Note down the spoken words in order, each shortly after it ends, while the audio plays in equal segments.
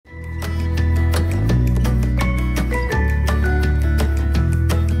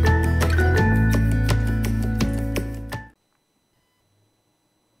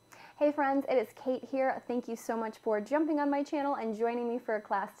friends, it is Kate here. Thank you so much for jumping on my channel and joining me for a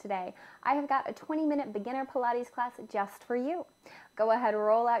class today. I have got a 20-minute beginner Pilates class just for you. Go ahead,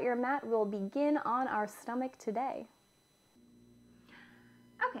 roll out your mat. We'll begin on our stomach today.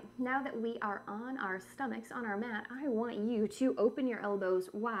 Okay, now that we are on our stomachs, on our mat, I want you to open your elbows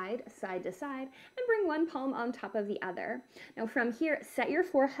wide, side to side, and bring one palm on top of the other. Now from here, set your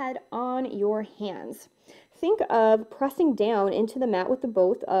forehead on your hands. Think of pressing down into the mat with the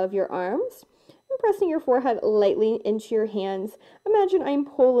both of your arms and pressing your forehead lightly into your hands. Imagine I'm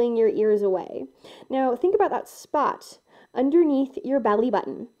pulling your ears away. Now think about that spot underneath your belly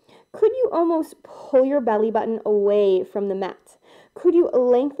button. Could you almost pull your belly button away from the mat? Could you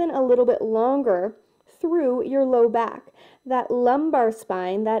lengthen a little bit longer through your low back? That lumbar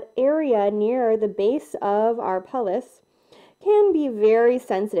spine, that area near the base of our pelvis, can be very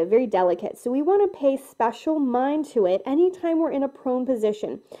sensitive, very delicate. So we want to pay special mind to it anytime we're in a prone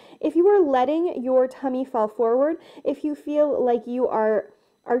position. If you are letting your tummy fall forward, if you feel like you are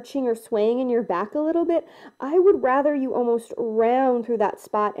arching or swaying in your back a little bit, I would rather you almost round through that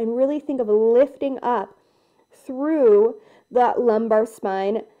spot and really think of lifting up through that lumbar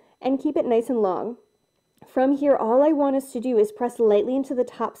spine and keep it nice and long. From here, all I want us to do is press lightly into the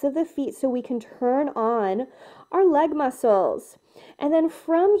tops of the feet so we can turn on our leg muscles. And then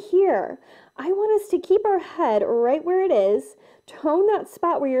from here, I want us to keep our head right where it is, tone that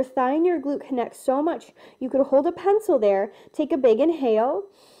spot where your thigh and your glute connect so much. You could hold a pencil there, take a big inhale,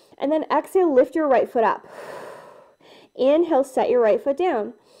 and then exhale, lift your right foot up. Inhale, set your right foot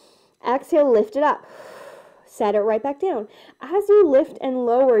down. Exhale, lift it up. Set it right back down. As you lift and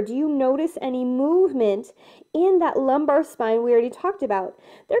lower, do you notice any movement in that lumbar spine we already talked about?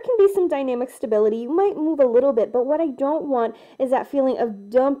 There can be some dynamic stability. You might move a little bit, but what I don't want is that feeling of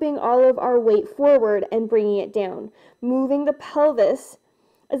dumping all of our weight forward and bringing it down. Moving the pelvis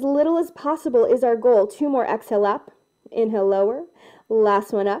as little as possible is our goal. 2 more. Exhale up. Inhale, lower.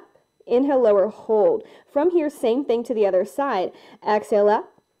 Last one up. Inhale, lower, hold. From here, same thing to the other side. Exhale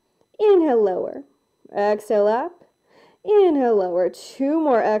up. Inhale, lower. Exhale up, inhale lower, 2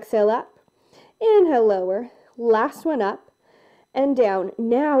 more, exhale up, inhale lower, last one up and down.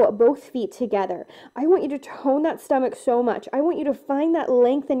 Now both feet together. I want you to tone that stomach so much. I want you to find that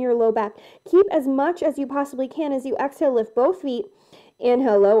length in your low back. Keep as much as you possibly can. As you exhale, lift both feet,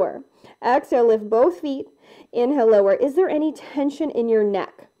 inhale lower. Exhale, lift both feet, inhale lower. Is there any tension in your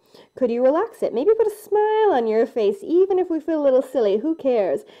neck? Could you relax it? Maybe put a smile on your face, even if we feel a little silly, who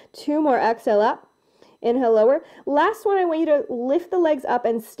cares? 2 more, exhale up. Inhale, lower. Last one, I want you to lift the legs up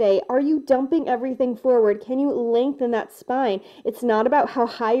and stay. Are you dumping everything forward? Can you lengthen that spine? It's not about how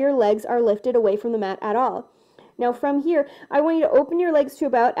high your legs are lifted away from the mat at all. Now from here, I want you to open your legs to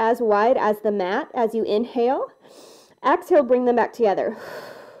about as wide as the mat as you inhale. Exhale, bring them back together.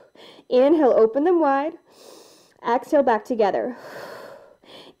 Inhale, open them wide. Exhale, back together.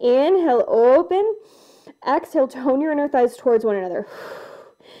 Inhale, open. Exhale, tone your inner thighs towards one another.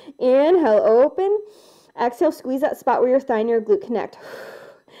 Inhale, open. Exhale, squeeze that spot where your thigh and your glute connect.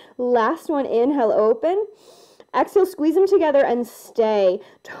 Last one, inhale, open. Exhale, squeeze them together and stay.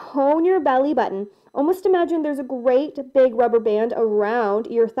 Tone your belly button. Almost imagine there's a great big rubber band around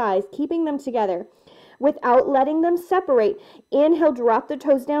your thighs, keeping them together without letting them separate. Inhale, drop the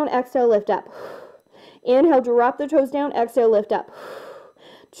toes down. Exhale, lift up. Inhale, drop the toes down. Exhale, lift up.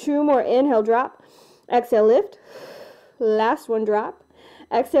 2 more. Inhale, drop. Exhale, lift. Last one, drop.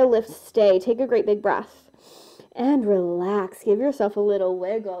 Exhale, lift, stay. Take a great big breath and relax. Give yourself a little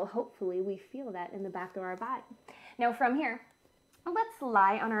wiggle. Hopefully we feel that in the back of our body. Now from here, let's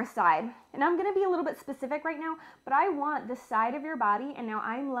lie on our side. And I'm going to be a little bit specific right now, but I want the side of your body, and now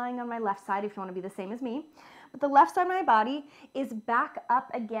I'm lying on my left side if you want to be the same as me, but the left side of my body is back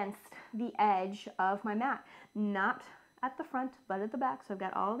up against the edge of my mat. Not at the front, but at the back. So I've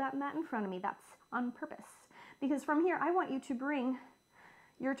got all that mat in front of me. That's on purpose. Because from here, I want you to bring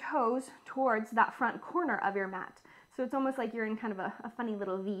your toes towards that front corner of your mat. So it's almost like you're in kind of a funny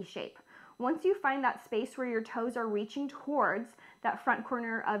little V shape. Once you find that space where your toes are reaching towards that front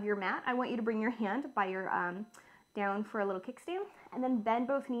corner of your mat, I want you to bring your hand by your down for a little kickstand, and then bend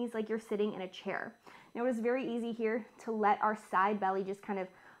both knees like you're sitting in a chair. Now it is very easy here to let our side belly just kind of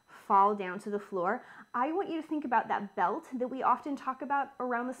fall down to the floor. I want you to think about that belt that we often talk about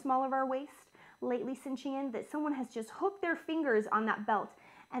around the small of our waist, lightly cinching in, that someone has just hooked their fingers on that belt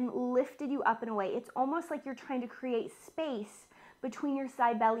and lifted you up and away. It's almost like you're trying to create space between your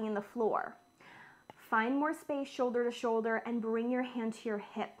side belly and the floor. Find more space shoulder to shoulder and bring your hand to your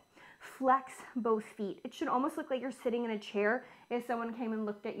hip. Flex both feet. It should almost look like you're sitting in a chair if someone came and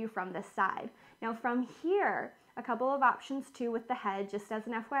looked at you from this side. Now from here, A couple of options too with the head, just as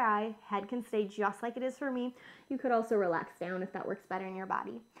an FYI, head can stay just like it is for me. You could also relax down if that works better in your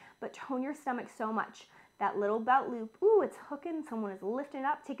body. But tone your stomach so much. That little belt loop, ooh, it's hooking, someone is lifting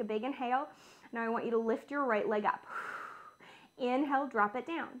up. Take a big inhale. Now I want you to lift your right leg up. Inhale, drop it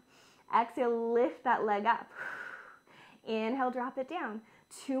down. Exhale, lift that leg up. Inhale, drop it down.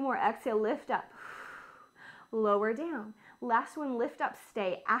 2 more, exhale, lift up. Lower down. Last one, lift up,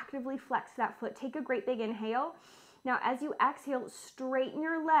 stay. Actively flex that foot. Take a great big inhale. Now as you exhale, straighten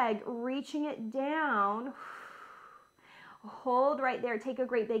your leg, reaching it down. Hold right there. Take a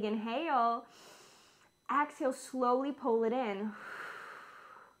great big inhale. Exhale, slowly pull it in.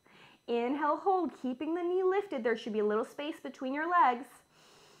 Inhale, hold, keeping the knee lifted. There should be a little space between your legs.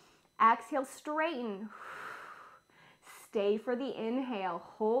 Exhale, straighten. Stay for the inhale.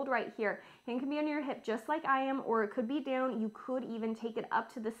 Hold right here. Hand can be under your hip just like I am, or it could be down. You could even take it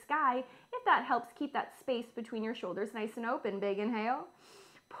up to the sky if that helps keep that space between your shoulders nice and open. Big inhale.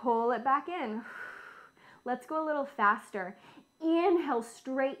 Pull it back in. Let's go a little faster. Inhale,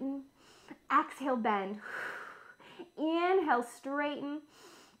 straighten. Exhale, bend. Inhale, straighten.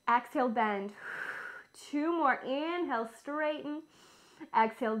 Exhale, bend. 2 more. Inhale, straighten.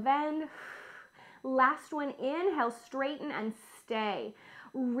 Exhale, bend. Last one. Inhale, straighten and stay.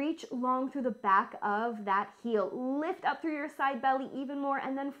 Reach long through the back of that heel. Lift up through your side belly even more.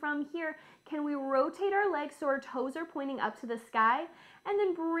 And then from here, can we rotate our legs so our toes are pointing up to the sky? And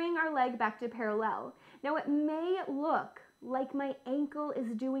then bring our leg back to parallel. Now it may look like my ankle is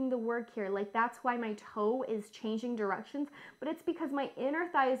doing the work here, like that's why my toe is changing directions, but it's because my inner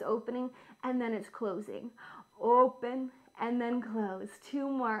thigh is opening and then it's closing. Open and then close. 2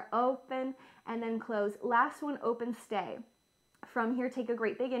 more, open and then close. Last one, open, stay. From here, take a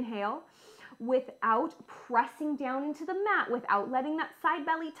great big inhale without pressing down into the mat, without letting that side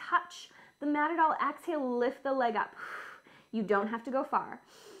belly touch the mat at all. Exhale, lift the leg up. You don't have to go far.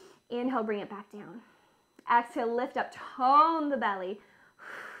 Inhale, bring it back down. Exhale, lift up, tone the belly.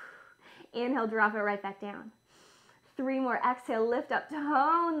 Inhale, drop it right back down. 3 more, exhale, lift up,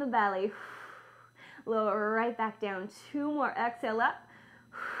 tone the belly. Lower right back down. 2 more, exhale up.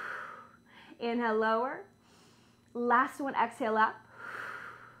 Inhale, lower. Last one, exhale up.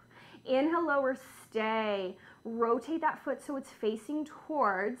 Inhale, lower, stay. Rotate that foot so it's facing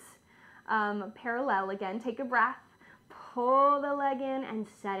towards parallel. Again, take a breath. Pull the leg in and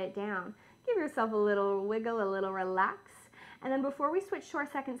set it down. Give yourself a little wiggle, a little relax. And then before we switch to our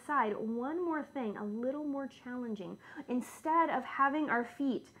second side, one more thing, a little more challenging. Instead of having our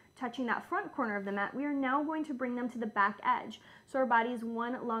feet touching that front corner of the mat, we are now going to bring them to the back edge. So our body is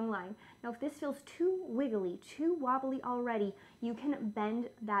one long line. Now if this feels too wiggly, too wobbly already, you can bend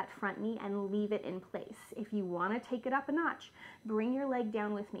that front knee and leave it in place. If you want to take it up a notch, bring your leg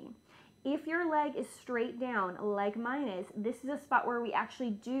down with me. If your leg is straight down, like mine is, this is a spot where we actually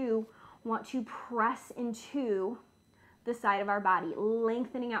do want to press into the side of our body,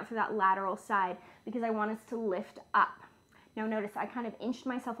 lengthening out through that lateral side because I want us to lift up. Now notice I kind of inched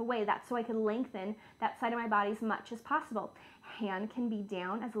myself away. That's so I could lengthen that side of my body as much as possible. Hand can be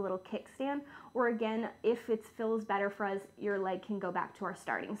down as a little kickstand, or again, if it feels better for us, your leg can go back to our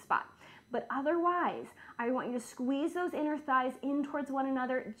starting spot. But otherwise, I want you to squeeze those inner thighs in towards one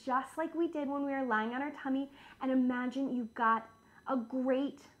another, just like we did when we were lying on our tummy, and imagine you've got a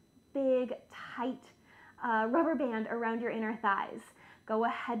great big, tight rubber band around your inner thighs. Go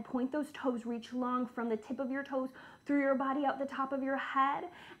ahead, point those toes, reach long from the tip of your toes through your body out the top of your head.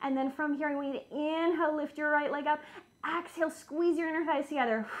 And then from here, I want you to inhale, lift your right leg up. Exhale, squeeze your inner thighs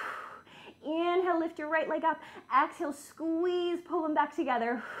together. Inhale, lift your right leg up. Exhale, squeeze, pull them back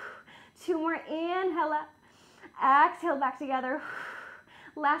together. 2 more, inhale up. Exhale, back together.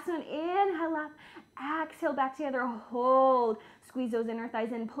 Last one, inhale up. Exhale, back together, hold. Squeeze those inner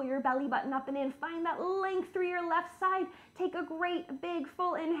thighs in, pull your belly button up and in. Find that length through your left side. Take a great big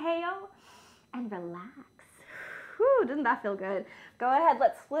full inhale and relax. Whew, doesn't that feel good? Go ahead,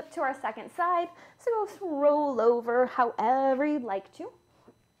 let's flip to our second side. So go roll over however you'd like to.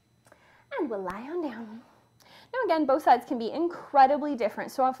 And we'll lie on down. Now again, both sides can be incredibly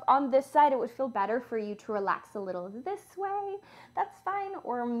different. So if on this side it would feel better for you to relax a little this way, that's fine,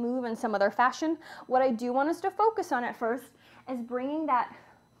 or move in some other fashion. What I do want us to focus on at first is bringing that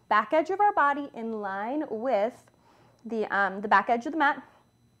back edge of our body in line with the back edge of the mat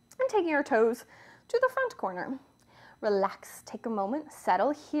and taking your toes to the front corner. Relax, take a moment,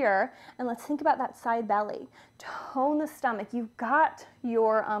 settle here, and let's think about that side belly. Tone the stomach. You've got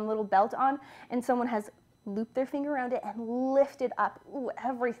your little belt on and someone has looped their finger around it and lifted up. Ooh,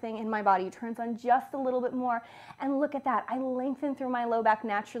 everything in my body turns on just a little bit more. And look at that. I lengthen through my low back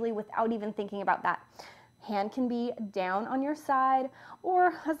naturally without even thinking about that. Hand can be down on your side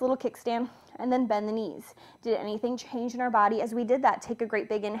or as a little kickstand, and then bend the knees. Did anything change in our body as we did that? Take a great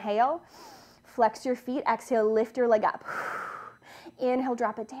big inhale. Flex your feet. Exhale, lift your leg up. Inhale,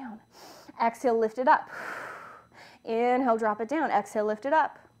 drop it down. Exhale, lift it up. Inhale, drop it down. Exhale, lift it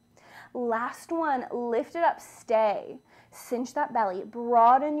up. Last one, lift it up, stay. Cinch that belly.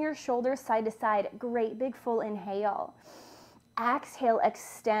 Broaden your shoulders side to side. Great big full inhale. Exhale,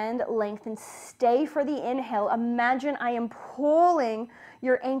 extend, lengthen, stay for the inhale. Imagine I am pulling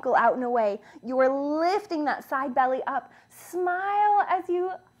your ankle out and away. You are lifting that side belly up. Smile as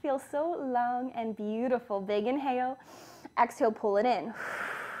you feel so long and beautiful. Big inhale. Exhale, pull it in.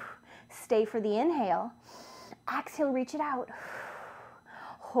 Stay for the inhale. Exhale, reach it out.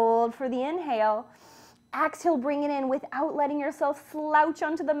 Hold for the inhale. Exhale, bring it in without letting yourself slouch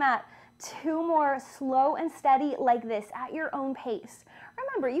onto the mat. 2 more, slow and steady like this at your own pace.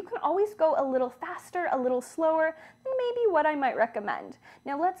 Remember, you can always go a little faster, a little slower than maybe what I might recommend.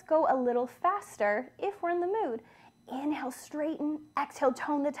 Now let's go a little faster if we're in the mood. Inhale, straighten. Exhale,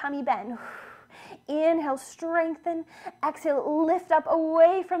 tone the tummy, bend. Inhale, strengthen. Exhale, lift up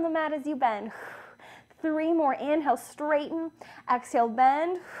away from the mat as you bend. 3 more. Inhale, straighten. Exhale,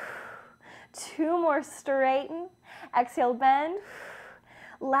 bend. 2 more, straighten. Exhale, bend.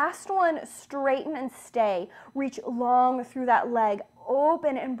 Last one, straighten and stay. Reach long through that leg,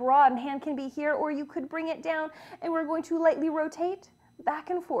 open and broad. Hand can be here, or you could bring it down, and we're going to lightly rotate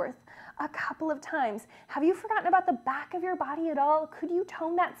back and forth a couple of times. Have you forgotten about the back of your body at all? Could you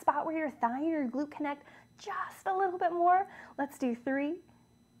tone that spot where your thigh and your glute connect just a little bit more? Let's do 3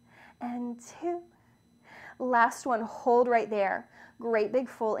 and 2. Last one, hold right there. Great big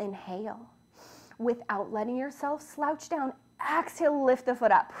full inhale. Without letting yourself slouch down, exhale, lift the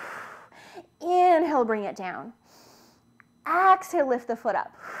foot up. Inhale, bring it down. Exhale, lift the foot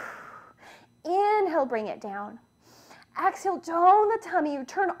up. Inhale, bring it down. Exhale, tone the tummy. You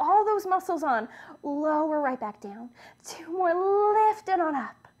turn all those muscles on. Lower right back down. 2 more, lift it on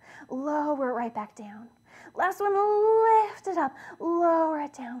up. Lower it right back down. Last one, lift it up. Lower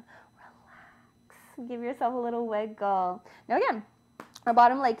it down. Relax. Give yourself a little wiggle. Now again, our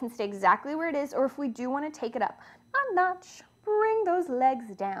bottom leg can stay exactly where it is, or if we do want to take it up a notch, bring those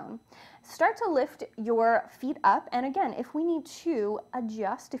legs down. Start to lift your feet up, and again, if we need to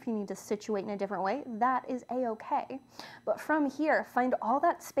adjust, if you need to situate in a different way, that is a-okay. But from here, find all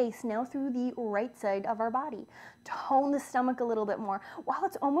that space now through the right side of our body. Tone the stomach a little bit more. While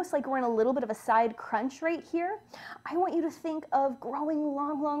it's almost like we're in a little bit of a side crunch right here, I want you to think of growing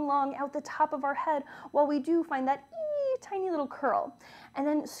long, long, long out the top of our head while we do find that tiny little curl. And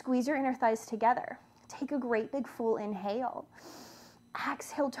then squeeze your inner thighs together. Take a great big full inhale.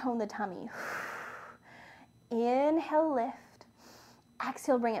 Exhale, tone the tummy. Inhale, lift.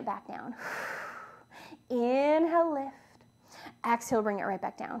 Exhale, bring it back down. Inhale, lift. Exhale, bring it right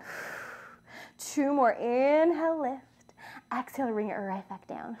back down. 2 more. Inhale, lift. Exhale, bring it right back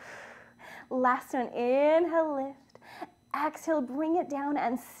down. Last one. Inhale, lift. Exhale, bring it down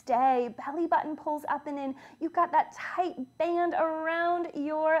and stay. Belly button pulls up and in. You've got that tight band around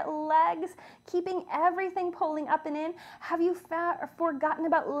your legs, keeping everything pulling up and in. Have you forgotten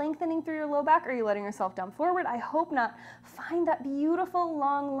about lengthening through your low back? Are you letting yourself down forward? I hope not. Find that beautiful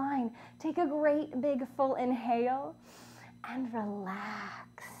long line. Take a great big full inhale and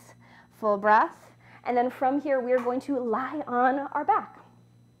relax. Full breath. And then from here, we are going to lie on our back.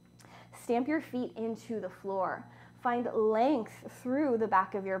 Stamp your feet into the floor. Find length through the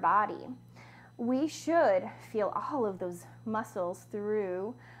back of your body. We should feel all of those muscles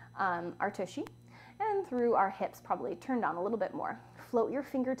through our tushy and through our hips, probably turned on a little bit more. Float your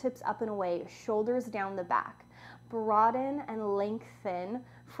fingertips up and away, shoulders down the back. Broaden and lengthen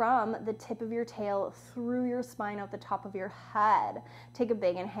from the tip of your tail through your spine out the top of your head. Take a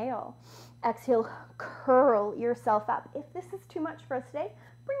big inhale. Exhale, curl yourself up. If this is too much for us today,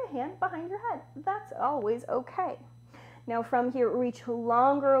 bring a hand behind your head. That's always okay. Now from here, reach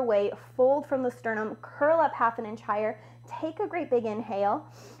longer away, fold from the sternum, curl up half an inch higher, take a great big inhale,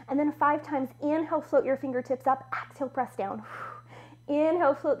 and then 5 times, inhale, float your fingertips up, exhale, press down.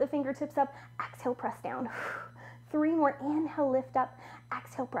 Inhale, float the fingertips up, exhale, press down. 3 more, inhale, lift up,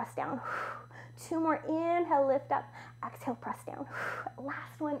 exhale, press down. 2 more, inhale, lift up, exhale, press down.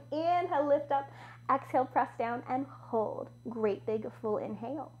 Last one, inhale, lift up, exhale, press down, and hold. Great big full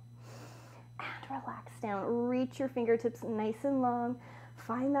inhale. And relax down. Reach your fingertips nice and long.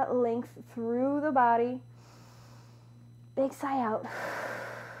 Find that length through the body. Big sigh out.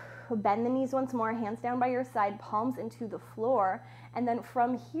 Bend the knees once more, hands down by your side, palms into the floor. And then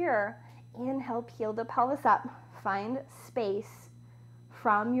from here, inhale, peel the pelvis up. Find space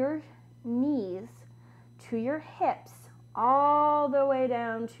from your knees to your hips, all the way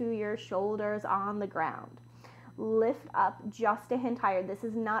down to your shoulders on the ground. Lift up just a hint higher. This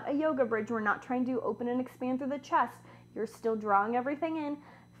is not a yoga bridge. We're not trying to open and expand through the chest. You're still drawing everything in.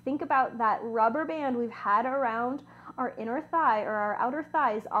 Think about that rubber band we've had around our inner thigh or our outer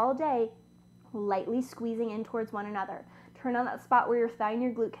thighs all day, lightly squeezing in towards one another. Turn on that spot where your thigh and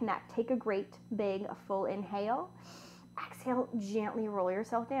your glute connect. Take a great big full inhale. Exhale, gently roll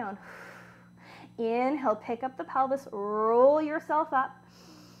yourself down. Inhale, pick up the pelvis, roll yourself up.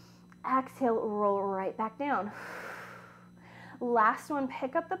 Exhale, roll right back down. Last one,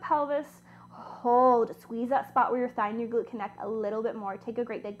 pick up the pelvis, hold, squeeze that spot where your thigh and your glute connect a little bit more. Take a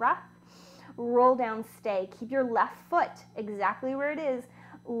great big breath. Roll down, stay. Keep your left foot exactly where it is.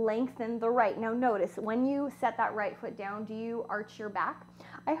 Lengthen the right. Now notice, when you set that right foot down, do you arch your back?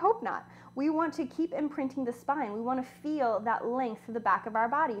 I hope not. We want to keep imprinting the spine. We want to feel that length through the back of our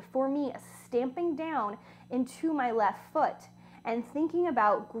body. For me, stamping down into my left foot and thinking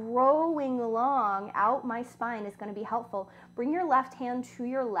about growing long out my spine is going to be helpful. Bring your left hand to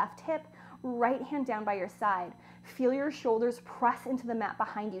your left hip, right hand down by your side. Feel your shoulders press into the mat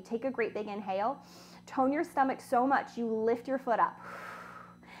behind you. Take a great big inhale. Tone your stomach so much you lift your foot up.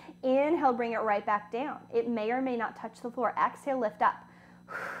 Inhale, bring it right back down. It may or may not touch the floor. Exhale, lift up.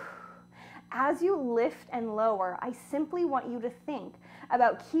 As you lift and lower, I simply want you to think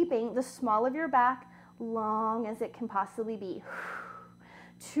about keeping the small of your back long as it can possibly be.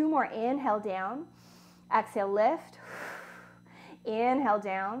 2 more. Inhale down. Exhale, lift. Inhale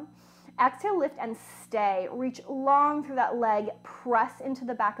down. Exhale, lift and stay. Reach long through that leg. Press into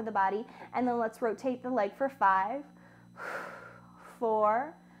the back of the body. And then let's rotate the leg for 5,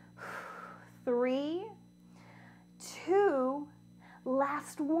 4, 3, 2,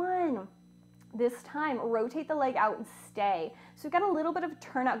 last one. This time, rotate the leg out and stay. So we've got a little bit of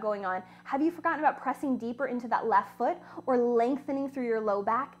turnout going on. Have you forgotten about pressing deeper into that left foot or lengthening through your low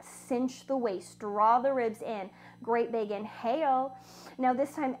back? Cinch the waist, draw the ribs in. Great big inhale. Now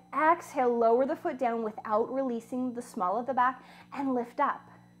this time, exhale, lower the foot down without releasing the small of the back and lift up.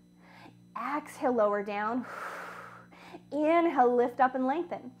 Exhale, lower down. Inhale, lift up and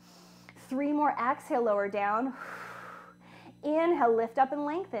lengthen. 3 more. Exhale, lower down. Inhale, lift up and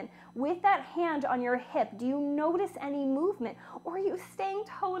lengthen. With that hand on your hip, do you notice any movement, or are you staying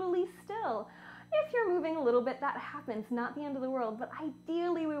totally still? If you're moving a little bit, that happens, not the end of the world, but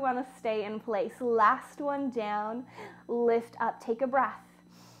ideally we want to stay in place. Last one down, lift up, take a breath.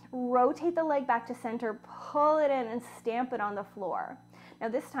 Rotate the leg back to center, pull it in and stamp it on the floor. Now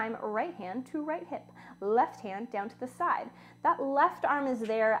this time, right hand to right hip, left hand down to the side. That left arm is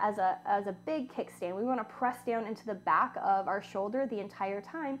there as a big kickstand. We want to press down into the back of our shoulder the entire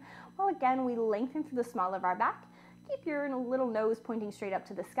time, while again we lengthen through the small of our back. Keep your little nose pointing straight up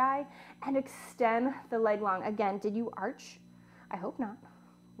to the sky and extend the leg long. Again, did you arch? I hope not.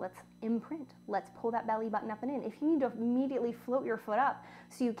 Let's imprint. Let's pull that belly button up and in. If you need to immediately float your foot up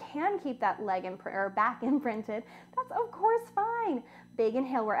so you can keep that leg or back imprinted, that's of course fine. Big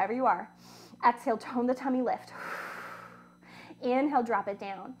inhale wherever you are. Exhale, tone the tummy, lift. Inhale, drop it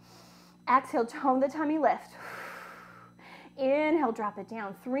down. Exhale, tone the tummy, lift. Inhale, drop it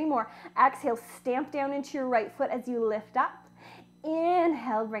down. 3 more. Exhale, stamp down into your right foot as you lift up.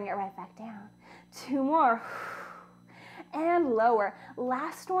 Inhale, bring it right back down. 2 more. And lower.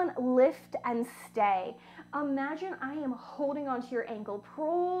 Last one, lift and stay. Imagine I am holding onto your ankle,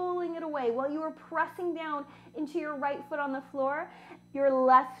 pulling it away while you are pressing down into your right foot on the floor, your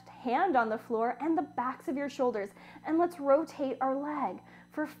left hand on the floor, and the backs of your shoulders. And let's rotate our leg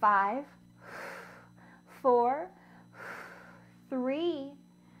for 5, 4, 3,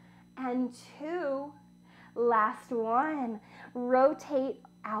 and 2. Last one. Rotate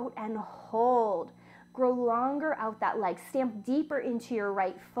out and hold. Grow longer out that leg. Stamp deeper into your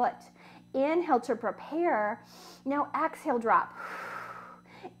right foot. Inhale to prepare. Now exhale, drop.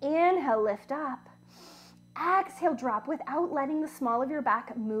 Inhale, lift up. Exhale, drop without letting the small of your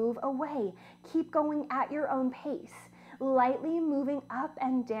back move away. Keep going at your own pace, lightly moving up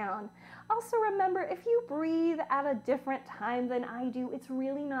and down. Also remember, if you breathe at a different time than I do, it's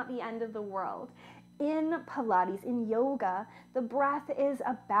really not the end of the world. In Pilates, in yoga, the breath is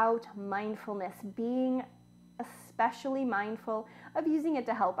about mindfulness, being especially mindful of using it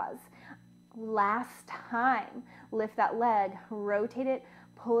to help us. Last time, lift that leg, rotate it,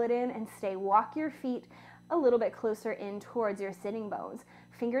 pull it in, and stay. Walk your feet a little bit closer in towards your sitting bones.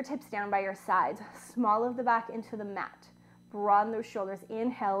 Fingertips down by your sides, small of the back into the mat. Broaden those shoulders.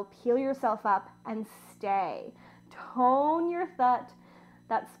 Inhale, peel yourself up, and stay. Tone your thought.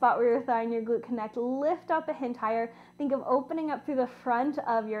 That spot where your thigh and your glute connect, lift up a hint higher. Think of opening up through the front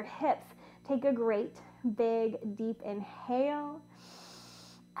of your hips. Take a great Big, deep inhale.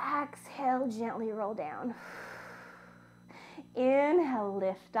 Exhale, gently roll down. Inhale,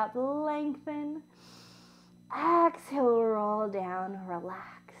 lift up, lengthen. Exhale, roll down,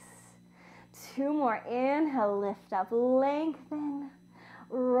 relax. 2 more. Inhale, lift up, lengthen.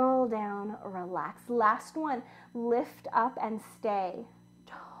 Roll down, relax. Last one. Lift up and stay.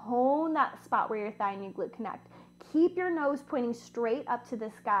 Tone that spot where your thigh and your glute connect. Keep your nose pointing straight up to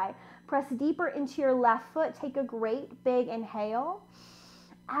the sky. Press deeper into your left foot. Take a great big inhale.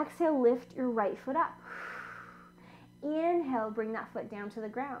 Exhale, lift your right foot up. Inhale, bring that foot down to the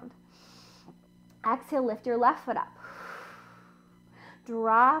ground. Exhale, lift your left foot up.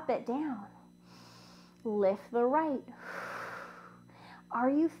 Drop it down. Lift the right. Are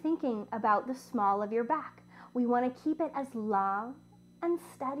you thinking about the small of your back? We want to keep it as long and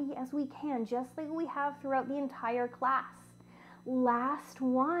steady as we can, just like we have throughout the entire class. Last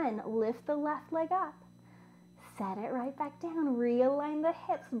one, lift the left leg up. Set it right back down. Realign the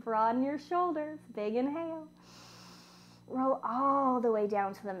hips, broaden your shoulders. Big inhale. Roll all the way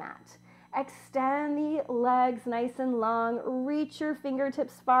down to the mat. Extend the legs nice and long. Reach your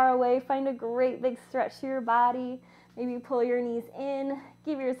fingertips far away. Find a great big stretch to your body. Maybe pull your knees in.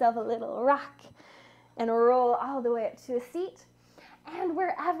 Give yourself a little rock and roll all the way up to a seat. And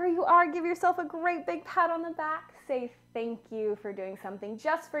wherever you are, give yourself a great big pat on the back. Say thank you for doing something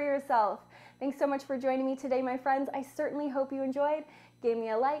just for yourself. Thanks so much for joining me today, my friends. I certainly hope you enjoyed. Give me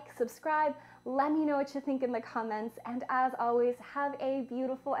a like, subscribe. Let me know what you think in the comments. And as always, have a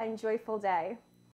beautiful and joyful day.